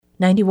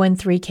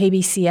91.3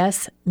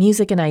 KBCS,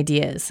 Music and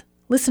Ideas,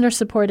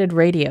 listener-supported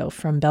radio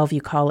from Bellevue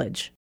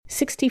College.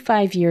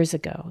 65 years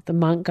ago, the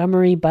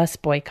Montgomery bus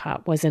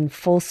boycott was in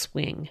full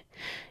swing.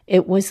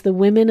 It was the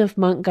women of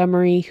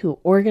Montgomery who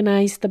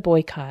organized the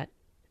boycott.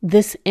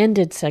 This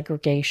ended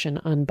segregation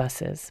on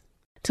buses.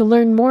 To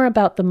learn more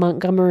about the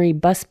Montgomery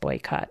bus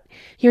boycott,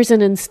 here's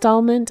an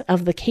installment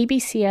of the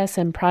KBCS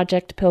and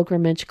Project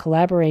Pilgrimage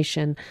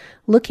collaboration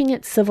looking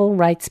at civil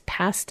rights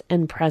past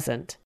and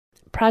present.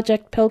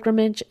 Project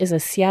Pilgrimage is a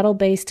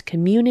Seattle-based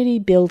community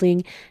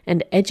building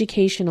and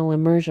educational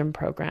immersion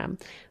program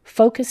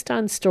focused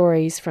on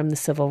stories from the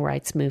civil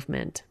rights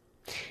movement.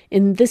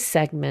 In this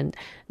segment,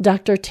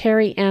 Dr.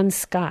 Terry Ann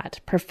Scott,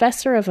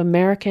 professor of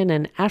American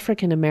and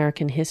African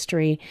American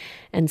history,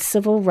 and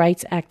civil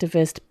rights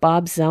activist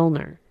Bob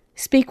Zellner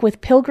speak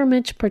with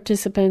pilgrimage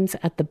participants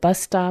at the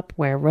bus stop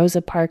where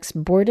Rosa Parks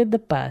boarded the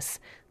bus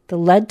that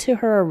led to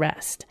her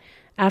arrest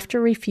after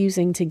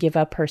refusing to give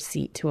up her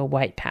seat to a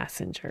white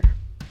passenger.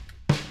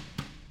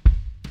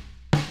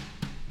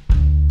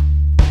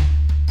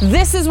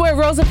 This is where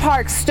Rosa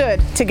Parks stood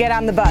to get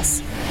on the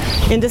bus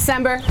in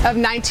December of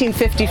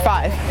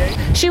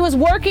 1955. She was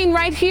working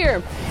right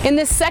here in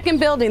this second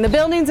building. The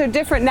buildings are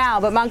different now,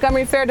 but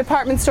Montgomery Fair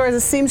Department Store is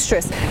a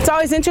seamstress. It's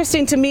always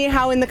interesting to me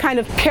how in the kind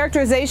of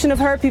characterization of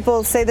her,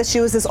 people say that she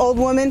was this old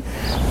woman.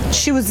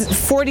 She was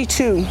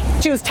 42.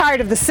 She was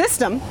tired of the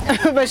system,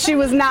 but she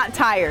was not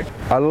tired.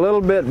 A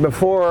little bit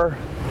before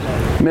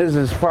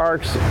Mrs.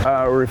 Parks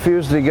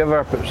refused to give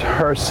up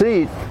her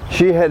seat,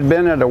 she had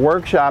been at a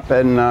workshop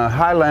in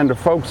Highlander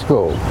Folk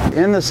School.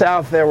 In the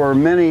South, there were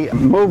many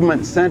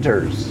movement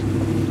centers,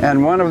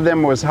 and one of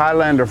them was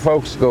Highlander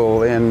Folk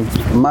School in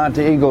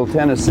Monte Eagle,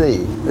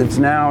 Tennessee. It's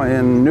now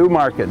in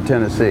Newmarket,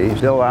 Tennessee,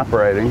 still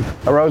operating.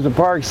 Rosa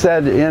Parks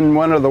said in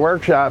one of the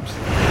workshops,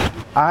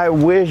 "I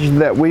wish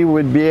that we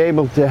would be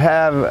able to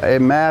have a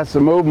mass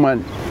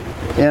movement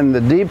in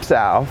the Deep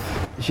South."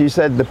 She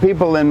said, "The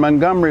people in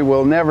Montgomery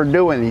will never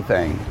do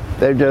anything.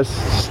 They're just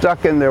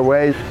stuck in their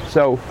ways."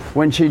 So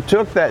when she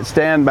took that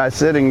stand by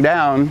sitting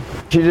down,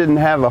 she didn't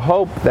have a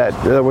hope that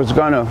there was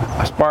going to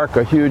spark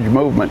a huge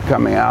movement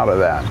coming out of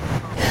that.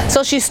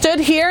 So she stood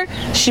here,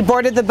 she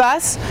boarded the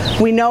bus.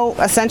 We know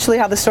essentially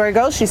how the story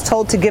goes. She's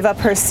told to give up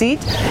her seat,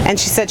 and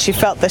she said she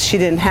felt that she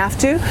didn't have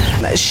to.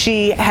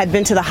 She had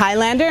been to the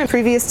Highlander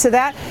previous to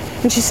that,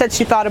 and she said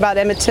she thought about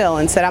Emmett Till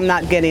and said, "I'm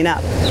not getting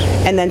up."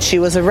 And then she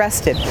was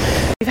arrested.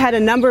 We've had a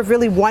number of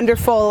really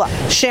wonderful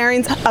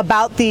sharings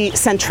about the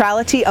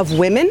centrality of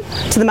women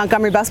to the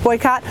Montgomery bus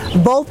boycott,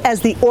 both as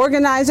the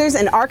organizers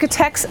and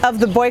architects of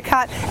the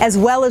boycott, as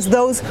well as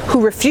those who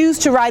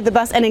refused to ride the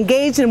bus and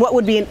engaged in what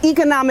would be an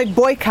economic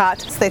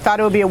boycott. They thought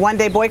it would be a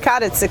one-day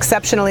boycott. It's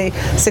exceptionally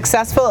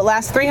successful. It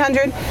lasts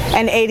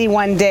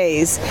 381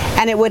 days,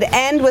 and it would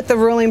end with the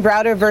ruling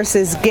Browder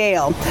versus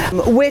Gale,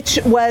 which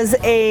was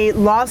a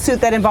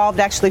lawsuit that involved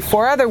actually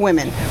 4 other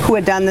women who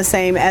had done the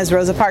same as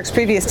Rosa Parks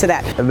previous to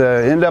that.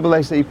 The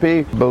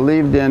NAACP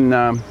believed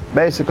in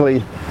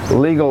basically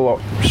legal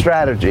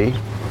strategy,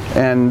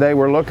 and they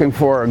were looking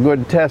for a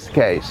good test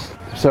case.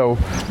 So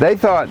they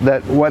thought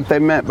that what they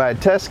meant by a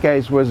test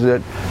case was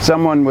that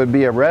someone would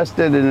be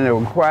arrested and it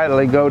would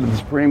quietly go to the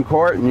Supreme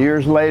Court, and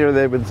years later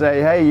they would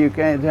say, "Hey, you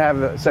can't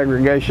have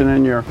segregation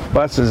in your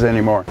buses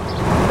anymore."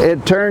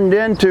 It turned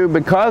into,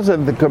 because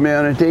of the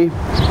community,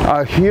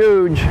 a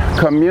huge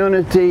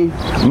community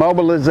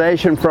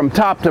mobilization from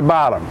top to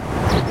bottom.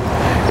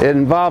 It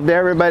involved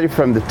everybody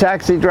from the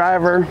taxi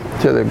driver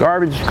to the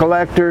garbage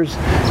collectors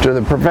to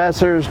the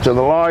professors to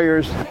the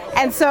lawyers.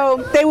 And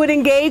so they would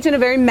engage in a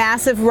very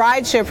massive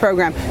rideshare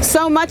program,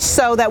 so much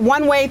so that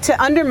one way to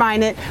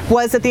undermine it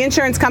was that the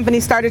insurance company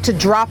started to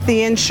drop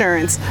the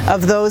insurance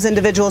of those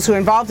individuals who were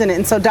involved in it.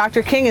 And so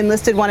Dr. King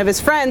enlisted one of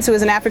his friends, who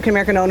is an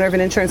African-American owner of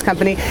an insurance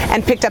company,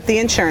 and picked up the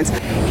insurance.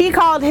 He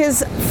called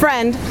his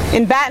friend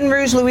in Baton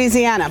Rouge,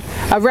 Louisiana,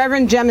 a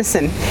Reverend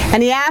Jemison,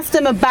 and he asked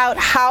him about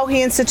how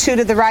he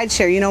instituted the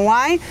rideshare. You know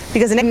why?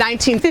 Because in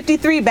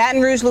 1953,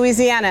 Baton Rouge,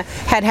 Louisiana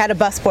had a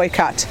bus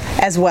boycott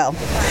as well.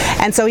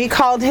 And so he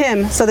called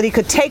him so that he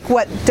could take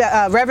what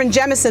Reverend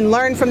Jemison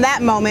learned from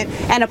that moment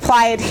and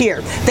apply it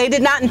here. They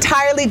did not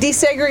entirely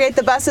desegregate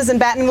the buses in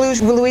Baton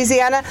Rouge,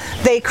 Louisiana.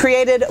 They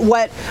created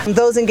what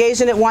those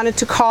engaged in it wanted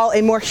to call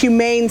a more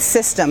humane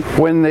system.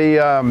 When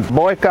the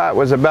boycott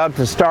was about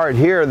to start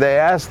here, they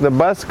asked the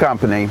bus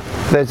company,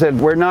 they said,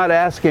 "We're not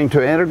asking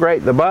to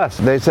integrate the bus."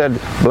 They said,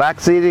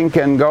 "Black seating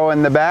can go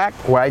in the back,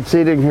 white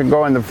seating can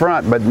go in the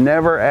front, but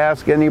never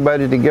ask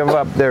anybody to give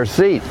up their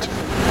seat."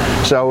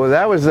 So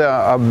that was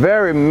a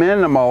very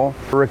minimal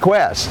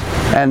request,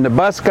 and the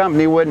bus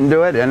company wouldn't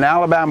do it, and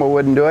Alabama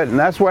wouldn't do it, and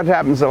that's what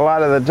happens a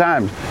lot of the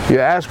times. You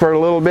ask for a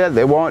little bit,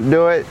 they won't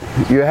do it,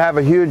 you have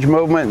a huge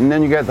movement, and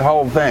then you get the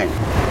whole thing.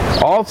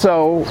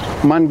 Also,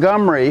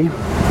 Montgomery,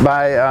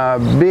 by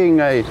being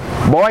a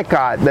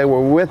boycott, they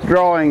were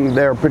withdrawing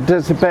their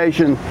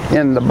participation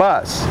in the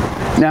bus.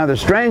 Now, the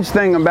strange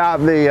thing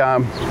about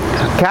the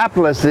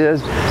capitalists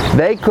is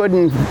they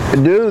couldn't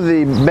do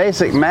the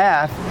basic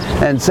math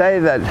and say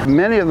that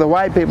many of the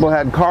white people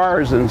had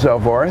cars and so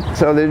forth,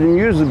 so they didn't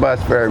use the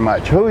bus very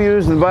much. Who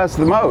used the bus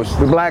the most?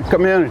 The black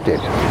community.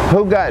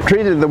 Who got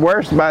treated the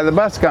worst by the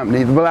bus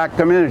company? The black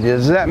community.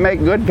 Does that make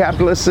good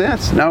capitalist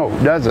sense? No,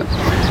 it doesn't.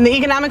 And the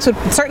economics would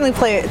certainly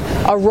play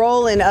a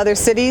role in other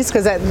cities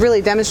because that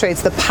really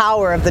demonstrates the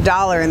power of the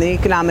dollar and the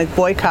economic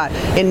boycott.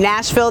 In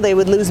Nashville, they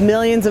would lose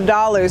millions of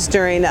dollars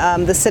during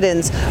the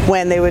sit-ins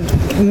when they would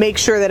make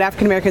sure that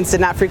African Americans did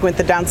not frequent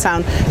the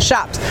downtown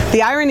shops.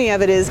 The irony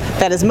of it is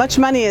that as much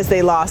money as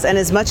they lost and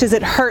as much as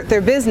it hurt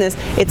their business,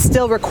 it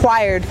still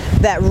required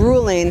that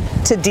ruling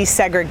to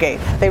desegregate.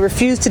 They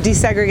refused to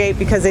desegregate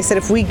because they said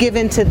if we give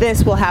in to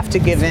this, we'll have to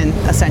give in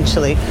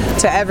essentially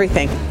to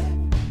everything.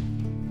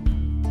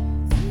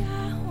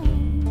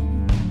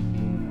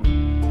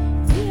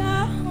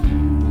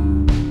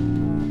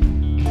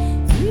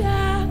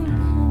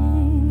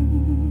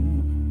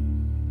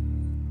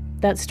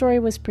 That story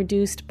was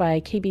produced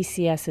by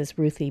KBCS's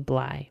Ruthie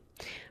Bly.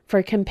 For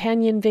a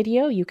companion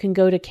video, you can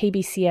go to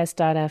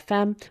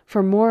kbcs.fm.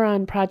 For more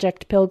on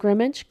Project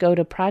Pilgrimage, go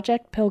to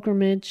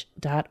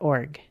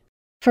projectpilgrimage.org.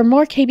 For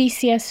more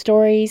KBCS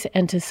stories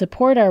and to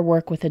support our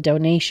work with a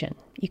donation,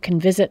 you can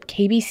visit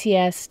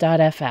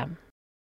kbcs.fm.